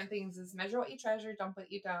all the different things is measure what you treasure, dump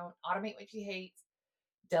what you don't, automate what you hate,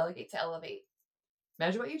 delegate to elevate.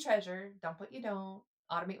 Measure what you treasure, dump what you don't,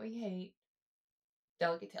 automate what you hate,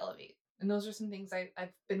 delegate to elevate. And those are some things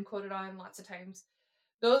I've been quoted on lots of times.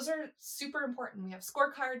 Those are super important. We have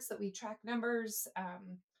scorecards that we track numbers.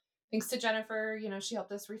 Thanks to Jennifer, she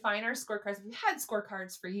helped us refine our scorecards. We've had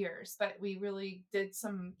scorecards for years, but we really did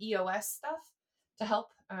some EOS stuff to help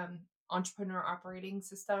entrepreneur operating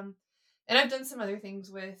system. And I've done some other things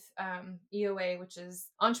with EOA, which is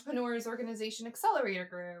Entrepreneurs Organization Accelerator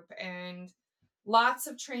Group, and lots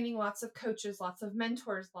of training, lots of coaches, lots of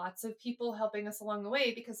mentors, lots of people helping us along the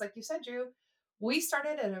way. Because, like you said, Drew, we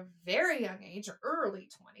started at a very young age, early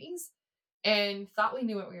 20s, and thought we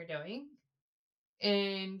knew what we were doing,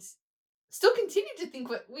 and still continued to think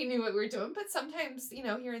we knew what we were doing. But sometimes,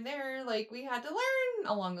 here and there, like we had to learn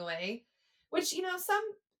along the way, which,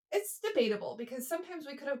 it's debatable because sometimes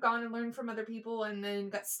we could have gone and learned from other people and then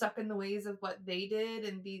got stuck in the ways of what they did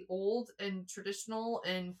and be old and traditional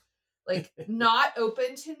and like not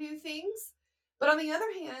open to new things. But on the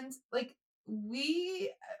other hand, like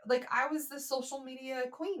I was the social media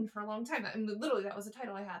queen for a long time. And literally that was the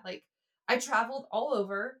title I had. Like I traveled all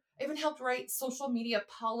over. I even helped write social media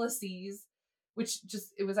policies, which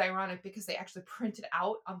it was ironic because they actually printed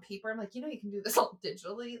out on paper. I'm like, you can do this all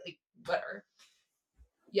digitally, like whatever.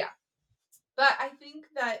 Yeah. But I think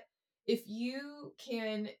that if you're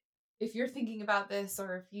thinking about this,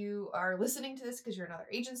 or if you are listening to this because you're another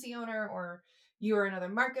agency owner, or you're another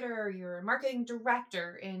marketer, or you're a marketing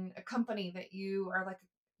director in a company that you are like,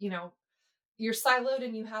 you're siloed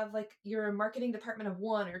and you have like you're a marketing department of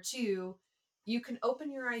one or two, you can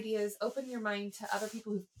open your ideas, open your mind to other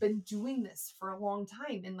people who've been doing this for a long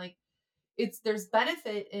time. And like, there's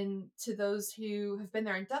benefit to those who have been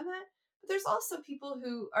there and done that, but there's also people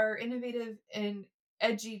who are innovative and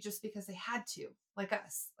edgy just because they had to, like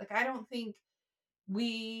us. Like, I don't think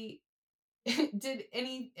we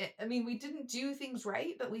we didn't do things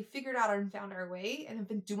right, but we figured out and found our way and have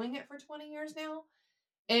been doing it for 20 years now.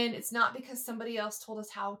 And it's not because somebody else told us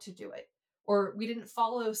how to do it, or we didn't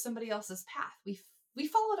follow somebody else's path. We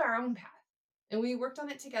followed our own path, and we worked on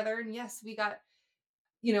it together. And yes, we got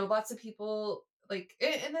lots of people like,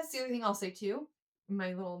 and that's the other thing I'll say too,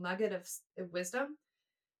 my little nugget of wisdom.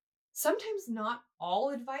 Sometimes not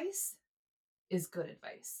all advice is good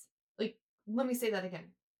advice. Like, let me say that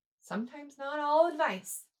again. Sometimes not all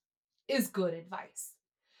advice is good advice.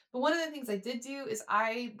 But one of the things I did do is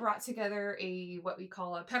I brought together what we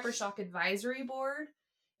call a Peppershock advisory board.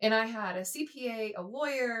 And I had a CPA, a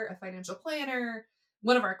lawyer, a financial planner,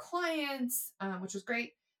 one of our clients, which was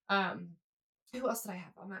great. Who else did I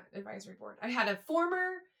have on that advisory board? I had a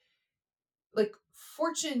former like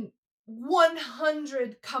Fortune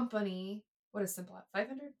 100 company. What is Simplot?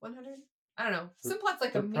 500? 100? I don't know. Simplot's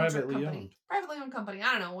like a major company. Owned. Privately owned company.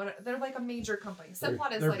 I don't know. They're like a major company.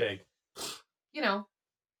 Simplot is like, big.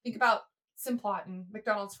 Think about Simplot and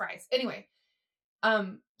McDonald's fries. Anyway,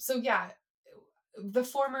 so yeah, the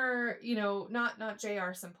former, not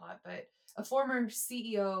JR Simplot, but a former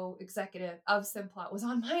CEO executive of Simplot was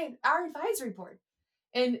on our advisory board.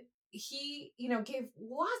 And he, gave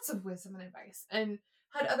lots of wisdom and advice, and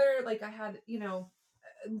had other, like, I had,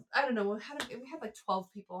 I don't know, we had like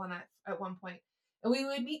 12 people on that at one point. And we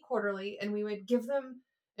would meet quarterly, and we would give them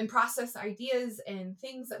and process ideas and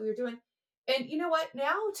things that we were doing. And you know what?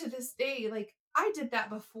 Now to this day, like, I did that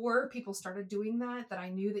before people started doing that I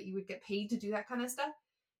knew that you would get paid to do that kind of stuff.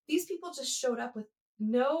 These people just showed up with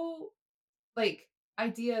no like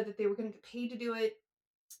idea that they were going to get paid to do it,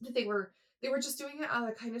 that they were just doing it out of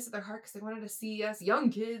the kindness of their heart because they wanted to see us young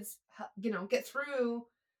kids, get through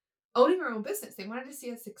owning our own business. They wanted to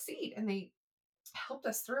see us succeed, and they helped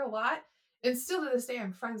us through a lot. And still to this day,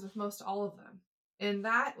 I'm friends with most all of them. And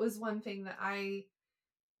that was one thing that I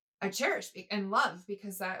cherish and love,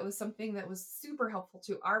 because that was something that was super helpful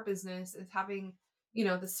to our business, is having,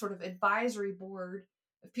 this sort of advisory board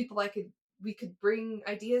of people we could bring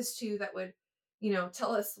ideas to that would,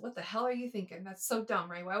 tell us, what the hell are you thinking? That's so dumb,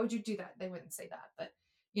 right? Why would you do that? They wouldn't say that, but,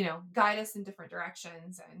 guide us in different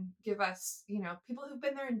directions and give us, people who've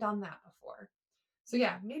been there and done that before. So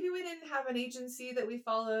yeah, maybe we didn't have an agency that we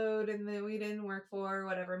followed and that we didn't work for,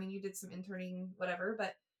 whatever. I mean, you did some interning, whatever,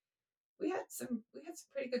 but we had some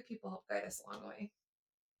pretty good people help guide us along the way.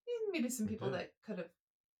 And maybe some people that could have,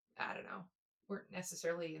 I don't know, weren't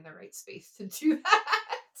necessarily in the right space to do that.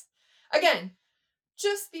 Again,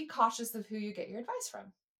 just be cautious of who you get your advice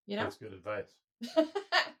from. That's good advice.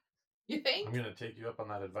 You think? I'm going to take you up on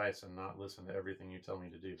that advice and not listen to everything you tell me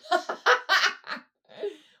to do.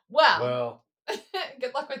 Well,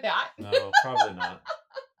 good luck with that. No, probably not.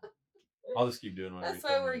 I'll just keep doing whatever. That's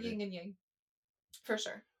why we're yin and yang, for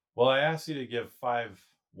sure. Well, I asked you to give 5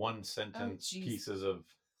 one-sentence pieces of.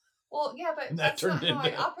 Well, yeah, but that's not how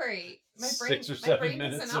I operate. My brain, 6 or 7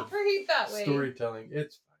 minutes doesn't operate that way. Storytelling.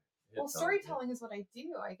 It's storytelling is what I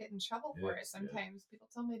do. I get in trouble for it sometimes. People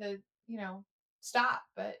tell me to, stop,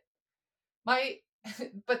 but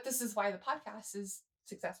but this is why the podcast is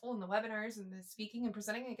successful, and the webinars and the speaking and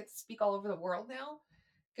presenting. I get to speak all over the world now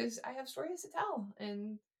because I have stories to tell,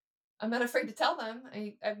 and I'm not afraid to tell them.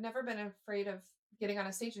 I've never been afraid of getting on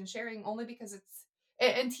a stage and sharing, only because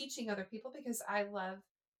and teaching other people, because I love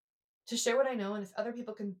to share what I know. And if other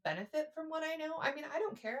people can benefit from what I know, I mean, I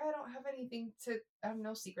don't care. I don't have anything I have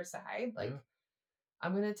no secrets to hide. Like,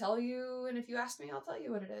 I'm going to tell you. And if you ask me, I'll tell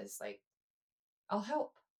you what it is. Like, I'll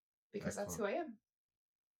help, because that's who I am.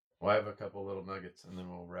 Well, I have a couple little nuggets, and then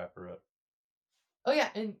we'll wrap her up. Oh yeah.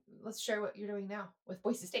 And let's share what you're doing now with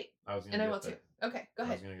Boise State. I will too. Okay. Go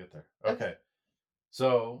ahead. I was going to get there. Okay.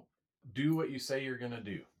 So do what you say you're going to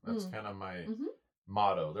do. That's kind of my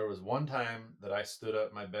motto. There was one time that I stood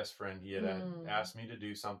up, my best friend, he had asked me to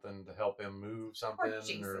do something to help him move something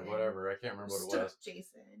or whatever. I can't remember what it was.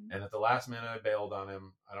 Jason. And at the last minute, I bailed on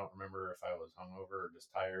him. I don't remember if I was hungover or just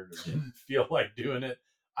tired or didn't feel like doing it.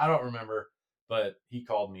 I don't remember. But he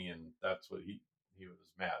called me, and that's what he was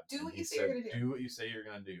mad. Do what he you say said, you're going to do. Do what you say you're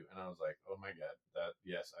going to do. And I was like, oh my God,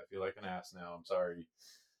 yes, I feel like an ass now. I'm sorry.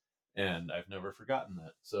 And I've never forgotten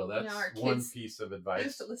that. So that's one piece of advice.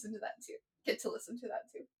 Get to listen to that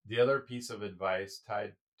too. The other piece of advice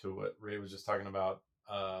tied to what Ray was just talking about,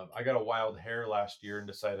 I got a wild hair last year and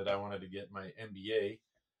decided I wanted to get my MBA.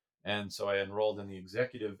 And so I enrolled in the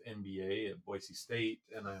executive MBA at Boise State,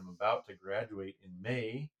 and I'm about to graduate in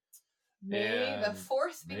May. May the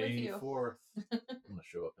 4th be with you. May 4th. I'm going to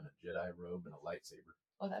show up in a Jedi robe and a lightsaber.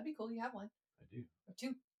 Oh, that'd be cool. You have one. I do. Or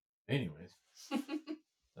two. Anyways,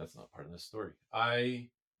 that's not part of this story.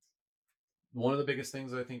 One of the biggest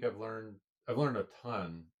things I think I've learned a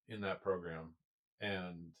ton in that program.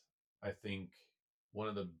 And I think one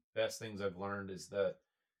of the best things I've learned is that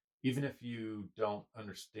even if you don't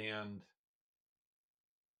understand,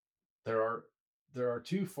 there are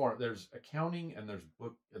two forms. There's accounting and there's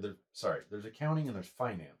accounting and there's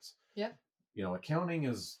finance. Yep. Accounting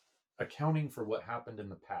is accounting for what happened in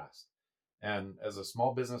the past. And as a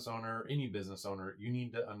small business owner, any business owner, you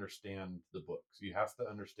need to understand the books. You have to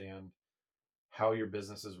understand how your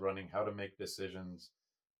business is running, how to make decisions.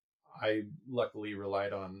 I luckily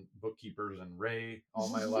relied on bookkeepers and Ray all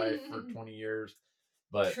my life for 20 years.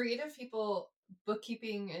 But creative people,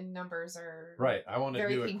 bookkeeping and numbers are right. I want to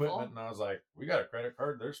do painful. Equipment, and I was like, we got a credit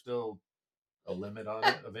card. There's still a limit on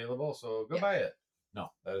it available, so go buy it. No,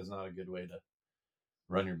 that is not a good way to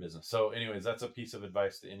run your business. So anyways, that's a piece of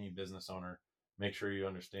advice to any business owner. Make sure you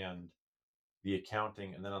understand the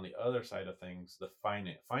accounting. And then on the other side of things, the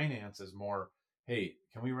finance is more, hey,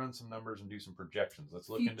 can we run some numbers and do some projections? Let's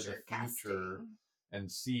look into the future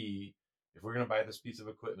and see if we're going to buy this piece of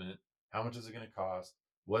equipment, how much is it going to cost?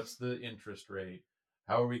 What's the interest rate?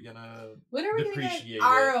 How are we going to depreciate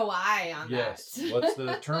ROI on that? Yes. What's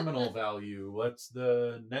the terminal value? What's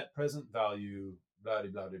the net present value? Blah,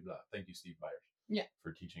 blah, blah, blah. Thank you, Steve Byers. Yeah.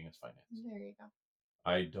 For teaching us finance. There you go.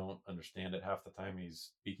 I don't understand it half the time.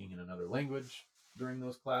 He's speaking in another language during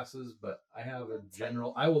those classes, but I have a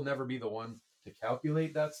general, I will never be the one to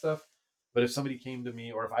calculate that stuff. But if somebody came to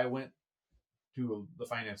me, or if I went to the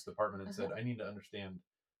finance department and said, I need to understand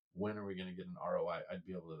when are we going to get an ROI, I'd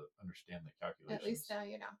be able to understand the calculations. At least now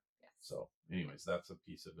you know. Yes. So anyways, that's a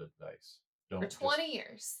piece of advice. For 20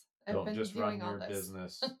 years, I've been just doing run all your this.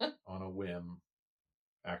 business on a whim.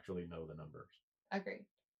 Actually know the numbers. Agreed.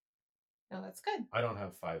 No, that's good. I don't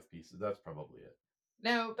have 5 pieces. That's probably it.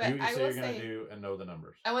 No, but do what you say you're going to do and know the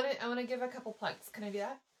numbers. I want to give a couple plugs. Can I do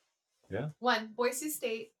that? Yeah. One, Boise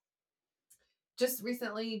State just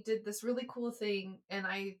recently did this really cool thing, and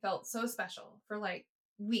I felt so special for like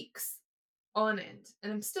weeks on end,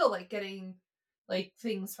 and I'm still like getting like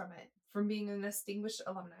things from it, from being a distinguished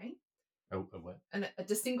alumni. Oh, a what? A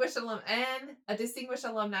distinguished a distinguished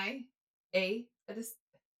alumni. A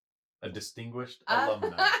distinguished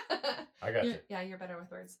alumni. I got you. Yeah, you're better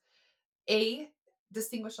with words. A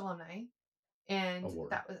distinguished alumni, and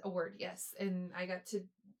award. That was a word, yes. And I got to.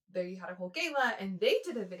 They had a whole gala, and they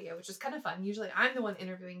did a video, which was kind of fun. Usually, I'm the one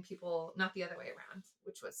interviewing people, not the other way around,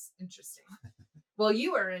 which was interesting. Well,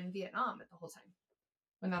 you were in Vietnam the whole time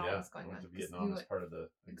when that all was going on. To Vietnam as part of the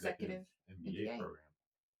executive MBA program.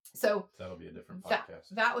 So that'll be a different podcast.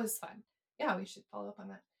 That was fun. Yeah, we should follow up on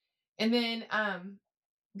that. And then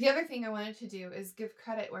the other thing I wanted to do is give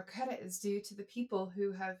credit where credit is due to the people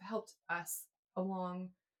who have helped us along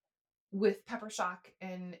with Peppershock,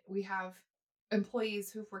 and we have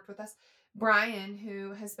employees who've worked with us. Brian,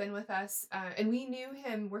 who has been with us, and we knew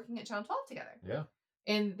him working at Channel 12 together. Yeah.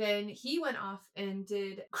 And then he went off and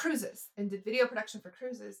did cruises and did video production for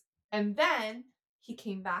cruises. And then he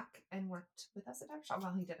came back and worked with us at Peppershock.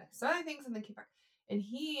 Well, he did some other things and then came back. And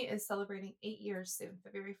he is celebrating 8 years soon,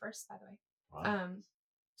 February 1st, by the way. Wow.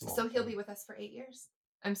 So he'll be with us for 8 years.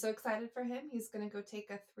 I'm so excited for him. He's going to go take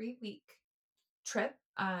a 3-week trip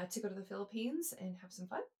to go to the Philippines and have some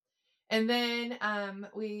fun. And then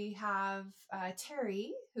we have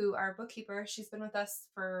Terry, who our bookkeeper. She's been with us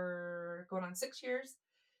for going on 6 years.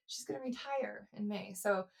 She's going to retire in May.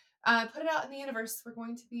 So put it out in the universe. We're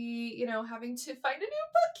going to be, having to find a new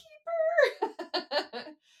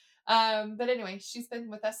bookkeeper. But anyway, she's been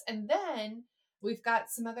with us. And then we've got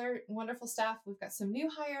some other wonderful staff. We've got some new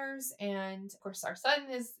hires. And of course, our son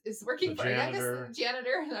is working for our youngest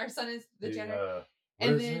janitor. And our son is the janitor.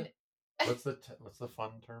 And then what's the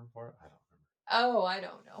fun term for it? I don't remember. Oh, I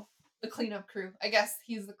don't know. The cleanup crew. I guess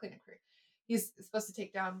he's the cleanup crew. He's supposed to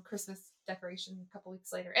take down Christmas decoration a couple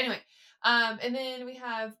weeks later. Anyway, and then we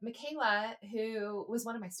have Michaela, who was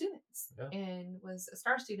one of my students and was a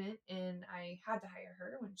star student, and I had to hire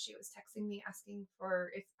her when she was texting me asking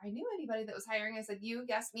for if I knew anybody that was hiring. I said, "You,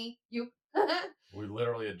 yes, me, you." We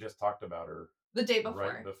literally had just talked about her the day before,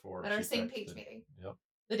 right before at our she same texted. page meeting. Yep.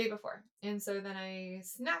 The day before, and so then I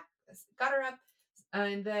got her up,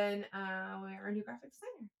 and then our new graphic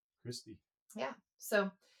designer, Christy. Yeah.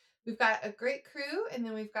 So we've got a great crew, and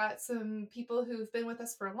then we've got some people who've been with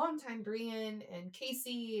us for a long time, Brian and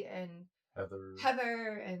Casey and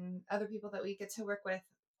Heather and other people that we get to work with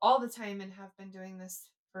all the time and have been doing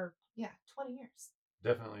this for 20 years.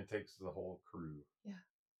 Definitely takes the whole crew. Yeah.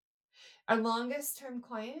 Our longest term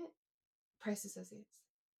client, Price Associates.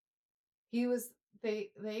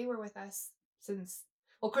 They were with us since,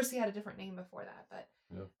 well, of course he had a different name before that, but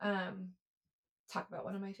talk about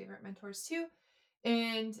one of my favorite mentors too.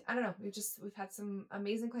 And I don't know, we've had some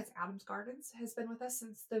amazing clients. Adams Gardens has been with us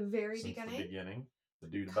since the beginning. The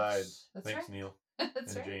dude abides. Thanks, right. Neil.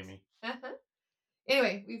 That's and right. Jamie.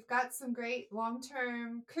 Anyway, we've got some great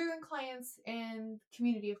long-term crew and clients and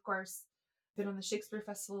community, of course. Been on the Shakespeare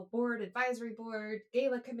Festival board, advisory board,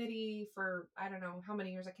 gala committee for I don't know how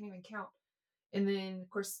many years, I can't even count. And then, of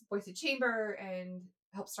course, Boise Chamber and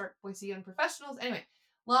helped start Boise Young Professionals. Anyway,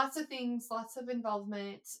 lots of things, lots of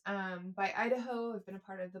involvement. By Idaho, I've been a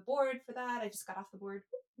part of the board for that. I just got off the board.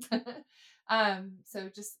 So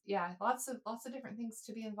just lots of different things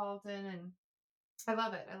to be involved in, and I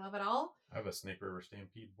love it. I love it all. I have a Snake River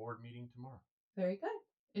Stampede board meeting tomorrow. Very good.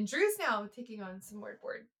 And Drew's now taking on some board,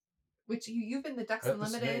 which you've been the Ducks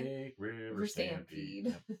Unlimited Snake River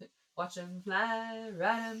Stampede. Yep. Watch them fly,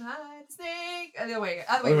 ride them high, the snake. Other way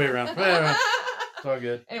around. It's all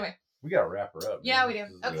good. Anyway, we gotta wrap her up. Yeah, we do.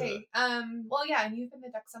 Okay. Well, yeah, and you've been the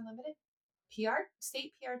Ducks Unlimited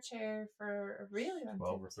state PR chair for a really long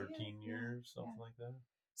 12 time. or 13 years, something like that.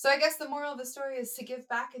 So I guess the moral of the story is to give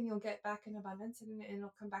back, and you'll get back in abundance, and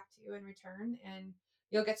it'll come back to you in return, and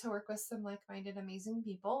you'll get to work with some like-minded, amazing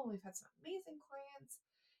people. We've had some amazing clients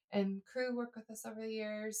and crew work with us over the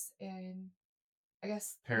years, and I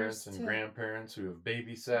guess parents and grandparents who have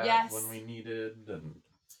babysat when we needed, and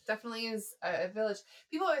definitely is a village.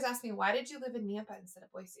 People always ask me, why did you live in Nampa instead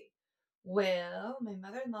of Boise? Well, my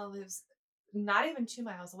mother-in-law lives not even 2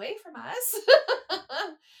 miles away from us.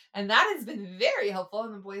 And that has been very helpful.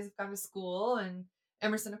 And the boys have gone to school, and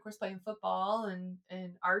Emerson, of course, playing football and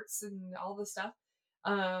arts and all this stuff.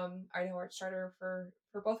 Idaho Arts Charter for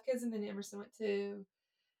both kids. And then Emerson went to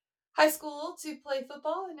high school to play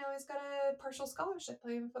football, and now he's got a partial scholarship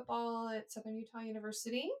playing football at Southern Utah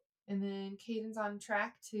University. And then Caden's on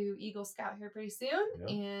track to Eagle Scout here pretty soon,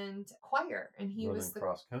 and choir. And he was the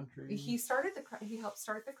cross country. He helped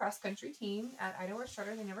start the cross country team at Idaho Arts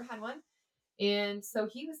Charter. They never had one, and so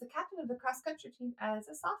he was the captain of the cross country team as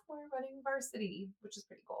a sophomore, running varsity, which is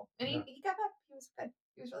pretty cool. And he got up. He was good.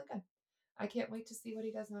 He was really good. I can't wait to see what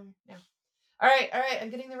he does now. All right.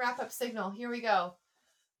 I'm getting the wrap up signal. Here we go.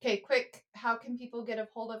 Okay, quick. How can people get a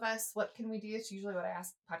hold of us? What can we do? It's usually what I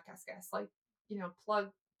ask podcast guests. Like,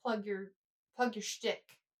 plug your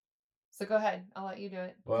shtick. So go ahead. I'll let you do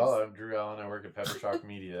it. Well, I'm Drew Allen. I work at Peppershock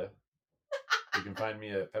Media. You can find me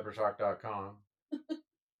at peppershock.com.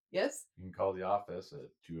 Yes. You can call the office at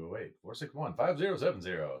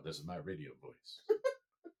 208-461-5070. This is my radio voice.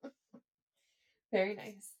 Very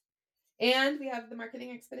nice. And we have the Marketing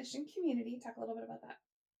Expedition community. Talk a little bit about that.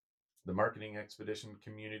 The Marketing Expedition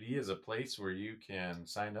community is a place where you can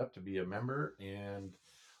sign up to be a member and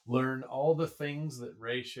learn all the things that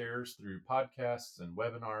Ray shares through podcasts and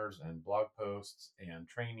webinars and blog posts and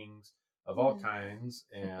trainings of all kinds.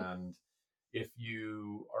 And if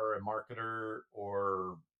you are a marketer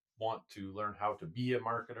or want to learn how to be a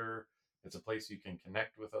marketer, it's a place you can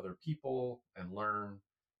connect with other people and learn.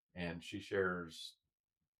 And she shares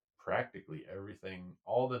practically everything,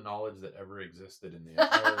 all the knowledge that ever existed in the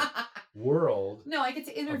entire world. No, I get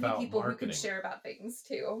to interview people who can share about things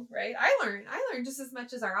too, right? I learn just as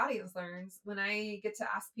much as our audience learns when I get to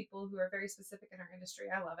ask people who are very specific in our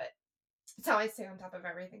industry. I love it. It's how I stay on top of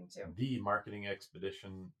everything too.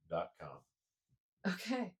 TheMarketingExpedition.com.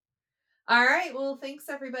 Okay. All right. Well, thanks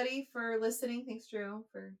everybody for listening. Thanks, Drew,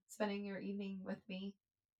 for spending your evening with me,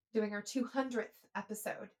 doing our 200th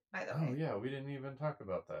episode, by the way. Oh, yeah. We didn't even talk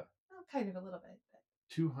about that. Oh, kind of a little bit. But...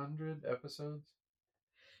 200 episodes?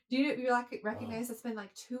 Do you recognize it's been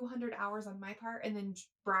like 200 hours on my part, and then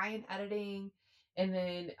Brian editing, and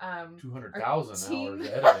then 200,000 hours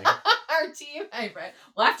editing. Our team,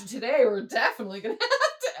 well, after today, we're definitely gonna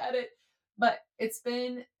have to edit But it's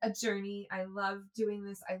been a journey. I love doing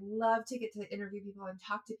this. I love to get to interview people and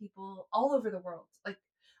talk to people all over the world. Like,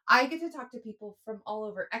 I get to talk to people from all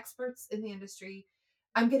over, experts in the industry.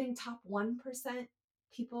 I'm getting top 1%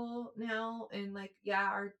 people now. And like, yeah,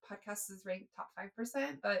 our podcast is ranked top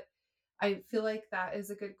 5%, but I feel like that is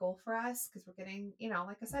a good goal for us because we're getting,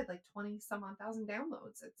 like I said, like 20 some odd thousand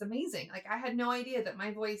downloads. It's amazing. Like, I had no idea that my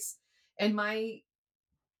voice and my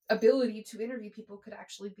ability to interview people could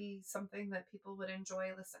actually be something that people would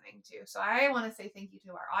enjoy listening to. So I want to say thank you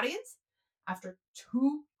to our audience. After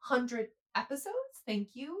 200 episodes,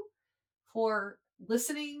 thank you for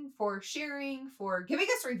listening, for sharing, for giving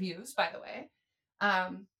us reviews, by the way.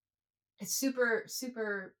 It's super,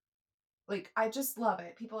 super, like, I just love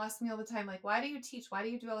it. People ask me all the time, like, why do you teach? Why do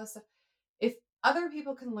you do all this stuff? If other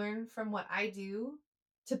people can learn from what I do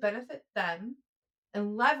to benefit them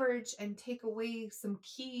and leverage and take away some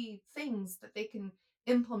key things that they can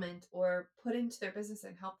implement or put into their business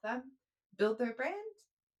and help them build their brand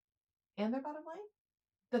and their bottom line,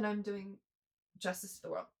 then I'm doing justice to the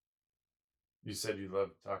world. You said you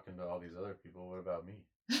love talking to all these other people. What about me?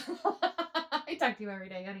 I talk to you every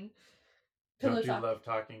day, honey. Don't you love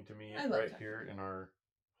talking to me right here in our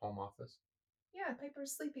home office? Yeah,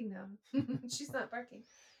 Piper's sleeping now. She's not barking.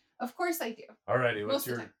 Of course I do. Alrighty, what's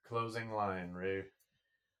your closing line, Ray?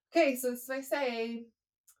 Okay, so this is what I say.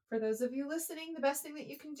 For those of you listening, the best thing that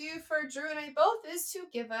you can do for Drew and I both is to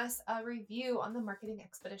give us a review on the Marketing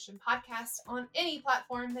Expedition podcast on any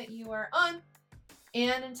platform that you are on.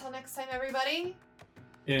 And until next time, everybody,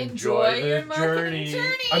 enjoy your marketing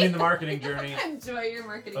journey. I mean, the marketing journey. Enjoy your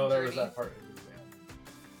marketing journey. Oh, there was that part.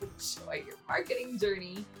 Enjoy your marketing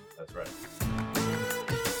journey. That's right.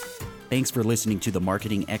 Thanks for listening to the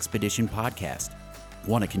Marketing Expedition podcast.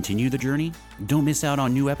 Want to continue the journey? Don't miss out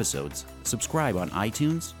on new episodes. Subscribe on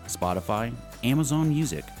iTunes, Spotify, Amazon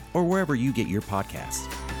Music, or wherever you get your podcasts.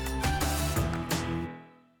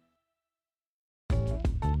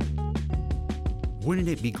 Wouldn't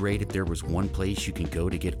it be great if there was one place you can go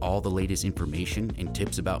to get all the latest information and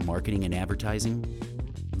tips about marketing and advertising?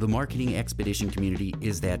 The Marketing Expedition community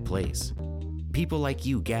is that place. People like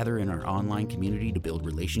you gather in our online community to build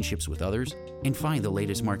relationships with others and find the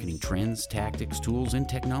latest marketing trends, tactics, tools, and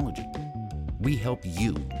technology. We help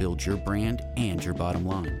you build your brand and your bottom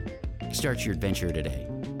line. Start your adventure today.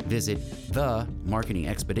 Visit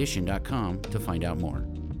themarketingexpedition.com to find out more.